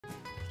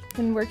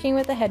When working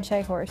with a head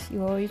shy horse,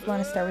 you always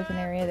want to start with an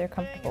area they're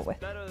comfortable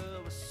with.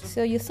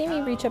 So you'll see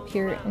me reach up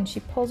here and she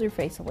pulls her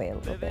face away a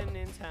little bit.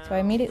 So I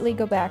immediately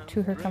go back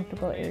to her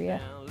comfortable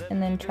area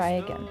and then try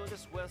again.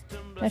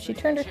 Now she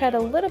turned her head a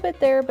little bit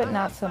there, but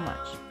not so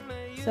much.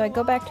 So I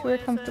go back to her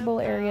comfortable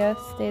area,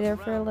 stay there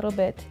for a little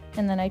bit,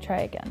 and then I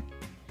try again.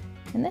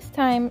 And this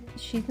time,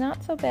 she's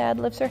not so bad,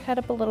 lifts her head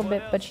up a little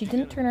bit, but she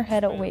didn't turn her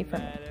head away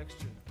from me.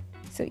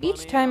 So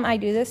each time I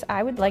do this,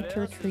 I would like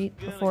to retreat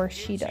before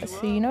she does.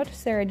 So you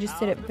notice there I just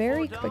did it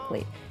very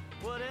quickly.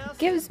 It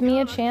gives me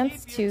a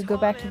chance to go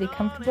back to the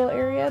comfortable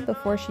area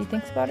before she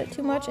thinks about it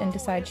too much and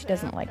decides she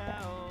doesn't like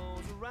that.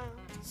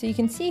 So you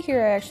can see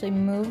here I actually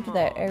moved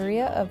that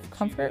area of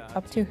comfort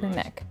up to her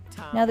neck.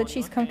 Now that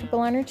she's comfortable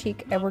on her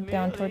cheek, I work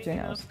down towards her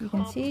nose. You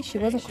can see she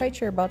wasn't quite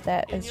sure about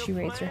that as she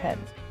raised her head.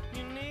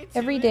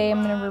 Every day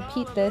I'm going to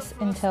repeat this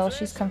until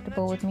she's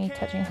comfortable with me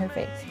touching her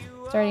face,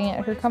 starting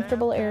at her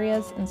comfortable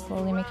areas and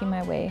slowly making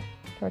my way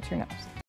towards her nose.